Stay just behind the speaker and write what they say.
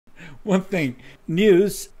One thing,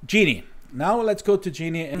 news, Genie. Now let's go to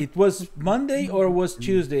Genie. It was Monday or was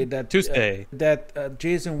Tuesday that Tuesday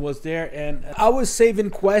Jason was there, and I was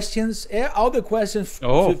saving questions, all the questions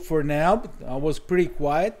for now. But I was pretty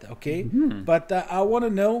quiet, okay. But I want to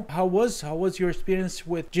know how was your experience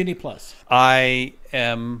with Genie Plus? I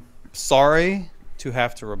am sorry to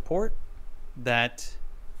have to report that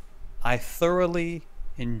I thoroughly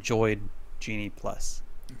enjoyed Genie Plus.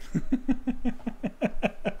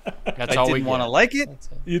 That's I all we didn't want to get. like it.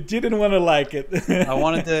 You didn't want to like it. I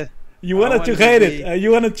wanted to. You wanted to hate it.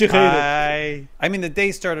 You wanted to hate it. I mean, the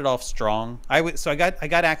day started off strong. I got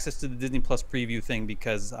access to the Disney Plus preview thing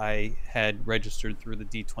because I had registered through the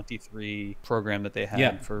D23 program that they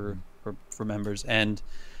had for members, and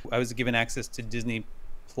I was given access to Disney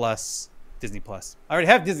Plus. I already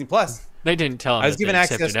have Disney Plus. They didn't tell us. I was given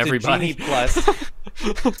access to everybody. Genie Plus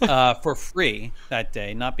for free that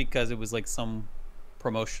day, not because it was like some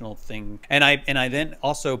promotional thing. And I then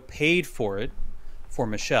also paid for it for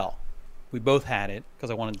Michelle. We both had it because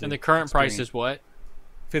I wanted to. And the current price is what?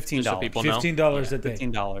 $15. So people know. $15 a day.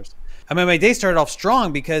 $15. I mean, my day started off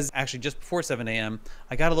strong because actually just before 7 a.m.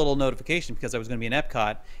 I got a little notification because I was going to be in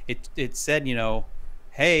Epcot. It said,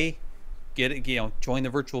 hey, join the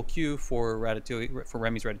virtual queue for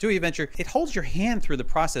Remy's Ratatouille adventure. It holds your hand through the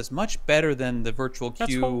process much better than the virtual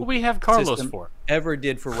queue. That's what we have Carlos for. Ever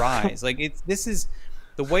did for Rise. Like this is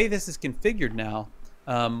the way this is configured now.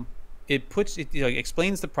 It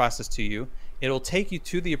explains the process to you. It'll take you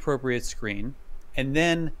to the appropriate screen, and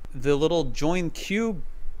then the little join queue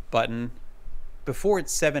button before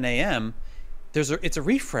it's 7 a.m. It's a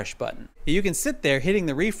refresh button. You can sit there hitting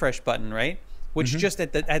the refresh button, right? Which just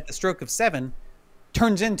at the stroke of 7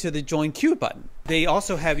 turns into the join queue button. They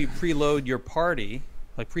also have you preload your party,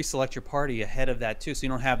 like pre-select your party ahead of that too, so you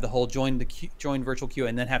don't have the whole join virtual queue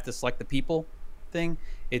and then have to select the people thing.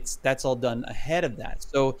 That's all done ahead of that,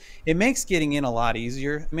 so it makes getting in a lot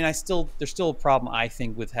easier. I mean, there's still a problem I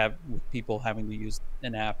think with people having to use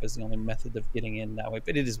an app as the only method of getting in that way,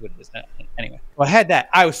 but it is what it is. Anyway, well, I had that.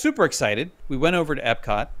 I was super excited. We went over to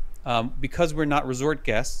Epcot because we're not resort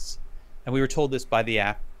guests. And we were told this by the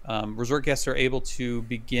app. Resort guests are able to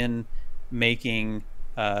begin making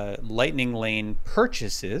Lightning Lane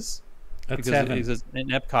purchases. That's because in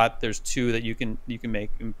Epcot, there's 2 that you can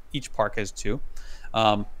make. Each park has 2.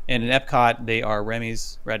 And in Epcot, they are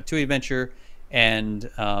Remy's Ratatouille Adventure and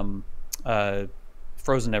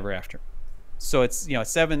Frozen Ever After. So it's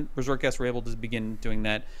 7 resort guests were able to begin doing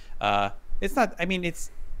that. It's not. I mean,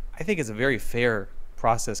 I think it's a very fair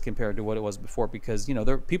process compared to what it was before, because there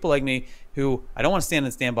are people like me who I don't want to stand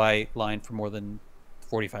in standby line for more than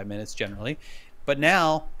 45 minutes generally, but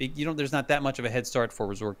now there's not that much of a head start for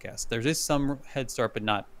resort guests. There is some head start, but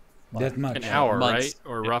not that much. An hour, months.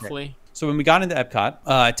 Right? Or roughly. So when we got into Epcot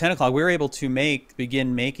at 10 o'clock, we were able to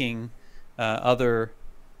begin making other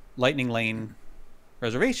Lightning Lane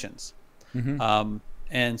reservations.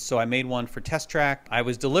 And so I made one for Test Track. I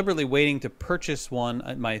was deliberately waiting to purchase one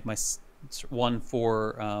at my one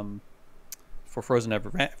for Frozen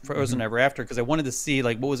Ever After, because I wanted to see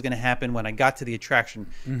like what was going to happen when I got to the attraction.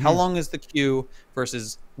 How long is the queue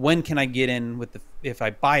versus when can I get in if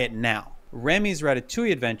I buy it now. Remy's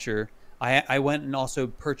Ratatouille Adventure, I went and also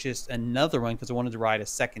purchased another one because I wanted to ride a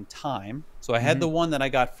second time. So I had the one that I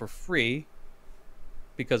got for free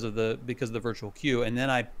because of the virtual queue, and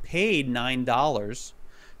then I paid $9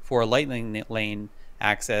 for a Lightning Lane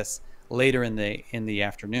access later in the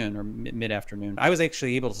afternoon or mid-afternoon. I was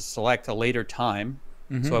actually able to select a later time,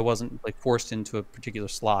 so I wasn't like forced into a particular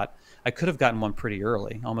slot. I could have gotten one pretty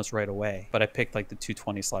early, almost right away, but I picked like the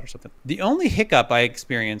 2:20 slot or something. The only hiccup I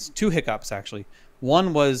experienced, 2 hiccups actually.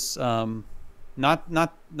 One was not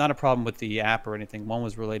a problem with the app or anything. One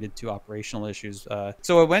was related to operational issues.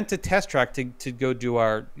 So I went to Test Track to go do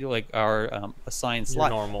our assigned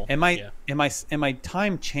slot. Normal. And my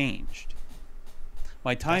time changed.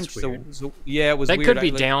 My time, so yeah, it was that weird. could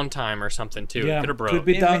be downtime or something too. Yeah, it could have broke. could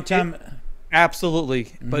be downtime.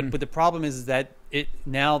 Absolutely, but the problem is that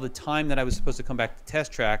now the time that I was supposed to come back to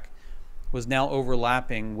Test Track was now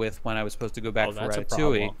overlapping with when I was supposed to go back for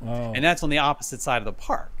Ratatouille, and that's on the opposite side of the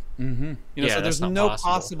park. So there's no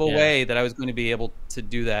possible way that I was going to be able to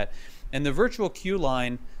do that. And the virtual queue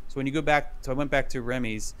line. So when you go back, so I went back to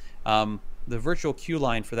Remy's. The virtual queue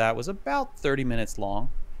line for that was about 30 minutes long.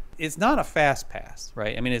 It's not a fast pass,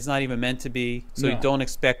 right? I mean, it's not even meant to be, so you don't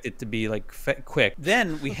expect it to be like quick.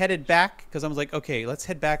 Then we headed back because I was like, okay, let's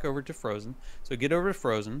head back over to Frozen. So get over to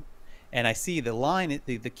Frozen, and I see the line,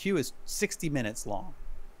 the queue is 60 minutes long.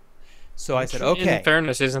 So I said, okay. In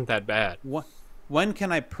fairness, isn't that bad? When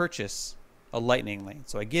can I purchase a lightning lane.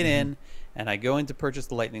 So I get in and I go in to purchase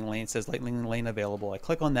the lightning lane. It says lightning lane available. I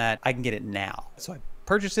click on that. I can get it now. So I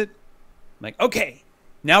purchase it. I'm like, okay,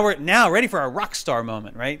 now we're ready for our rock star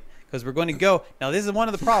moment, right? Because we're going to go. Now, this is one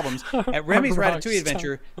of the problems. At Remy's Ratatouille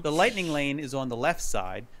Adventure, the lightning lane is on the left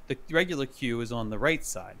side. The regular queue is on the right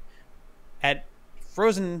side. At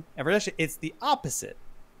Frozen Evolution, it's the opposite.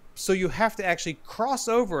 So you have to actually cross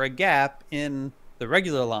over a gap in the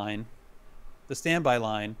regular line, the standby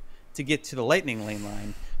line, to get to the lightning lane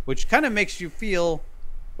line, which kind of makes you feel,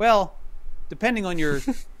 well, depending on your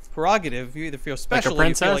prerogative, you either feel special or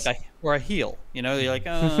you feel like a heel. You know, you're like,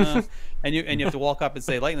 and you have to walk up and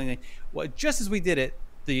say lightning lane. Well, just as we did it,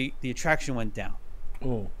 the attraction went down.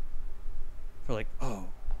 Oh. We're like, oh,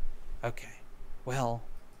 okay, well,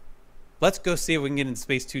 let's go see if we can get into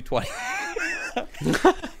Space 220.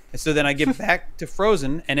 And so then I get back to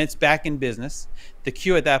Frozen, and it's back in business. The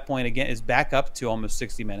queue at that point, again, is back up to almost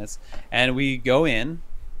 60 minutes. And we go in,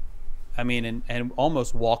 I mean, and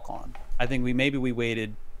almost walk on. I think we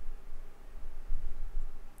waited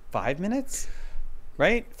 5 minutes,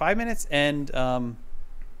 right? 5 minutes. And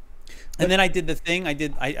then I did the thing.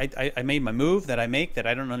 I made my move that I make that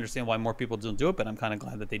I don't understand why more people don't do it, but I'm kind of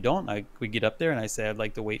glad that they don't. We get up there, and I say, I'd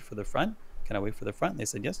like to wait for the front. Can I wait for the front? And they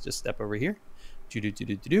said, yes, just step over here.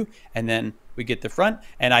 And then we get the front,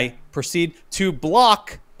 and I proceed to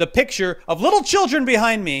block the picture of little children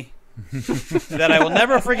behind me that I will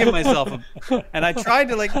never forgive myself of. And I tried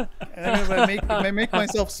to I make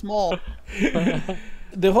myself small.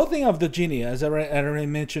 The whole thing of the Genie, as I already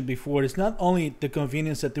mentioned before, is not only the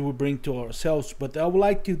convenience that they will bring to ourselves, but I would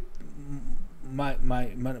like to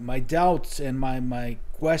my doubts and my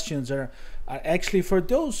questions are actually for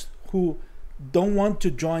those who don't want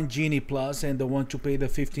to join Genie Plus and don't want to pay the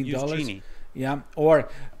 $15. Yeah,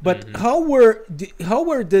 but how were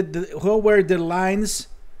the lines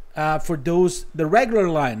for those, the regular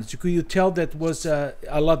lines? Could you tell that was a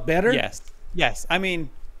lot better? Yes. I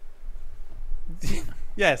mean,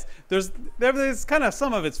 yes. There's kind of,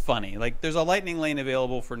 some of it's funny. Like, there's a lightning lane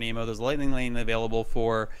available for Nemo. There's a lightning lane available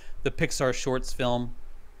for the Pixar shorts film.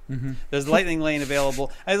 There's lightning lane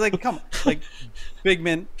available. I was like, come on, like, Big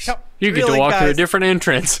Man. You get to walk through a different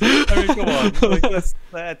entrance. I mean, come on, like,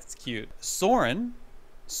 that's cute. Soarin',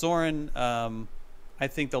 I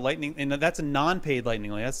think the lightning, and that's a non-paid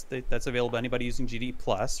lightning lane. That's available to anybody using GD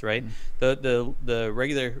Plus, right? The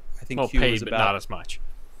regular, I think, queue paid, was but about, not as much.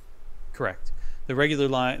 Correct. The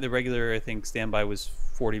regular I think standby was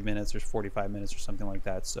 40 minutes or 45 minutes or something like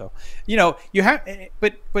that. So, you know, you have,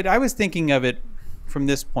 but I was thinking of it from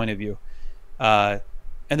this point of view, and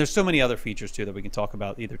there's so many other features too that we can talk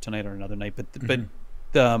about either tonight or another night.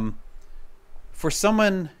 But for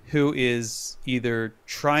someone who is either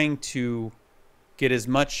trying to get as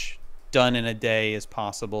much done in a day as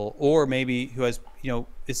possible, or maybe who has, you know,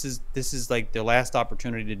 this is like their last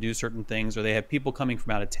opportunity to do certain things, or they have people coming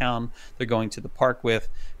from out of town they're going to the park with,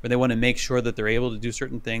 or they want to make sure that they're able to do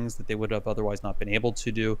certain things that they would have otherwise not been able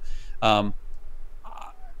to do.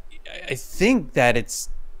 I think that it's,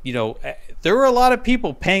 you know, there were a lot of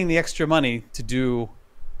people paying the extra money to do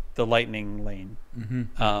the lightning lane.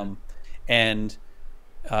 And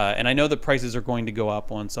I know the prices are going to go up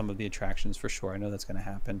on some of the attractions for sure. I know that's going to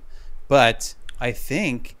happen. But I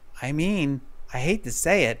think, I mean, I hate to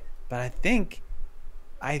say it, but I think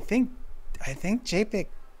JPEG,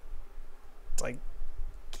 like,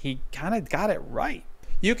 he kind of got it right.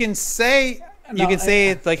 You can say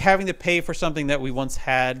it's like having to pay for something that we once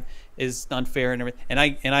had is unfair and everything. And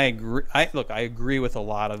I agree. I agree with a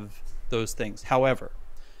lot of those things. However,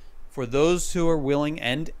 for those who are willing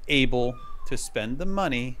and able to spend the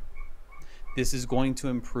money, this is going to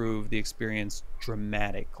improve the experience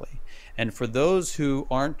dramatically. And for those who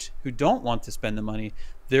don't want to spend the money,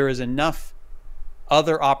 there is enough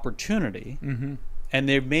other opportunity, and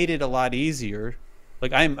they've made it a lot easier.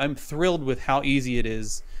 Like, I'm thrilled with how easy it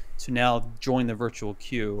is to now join the virtual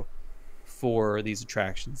queue for these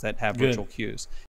attractions that have virtual queues.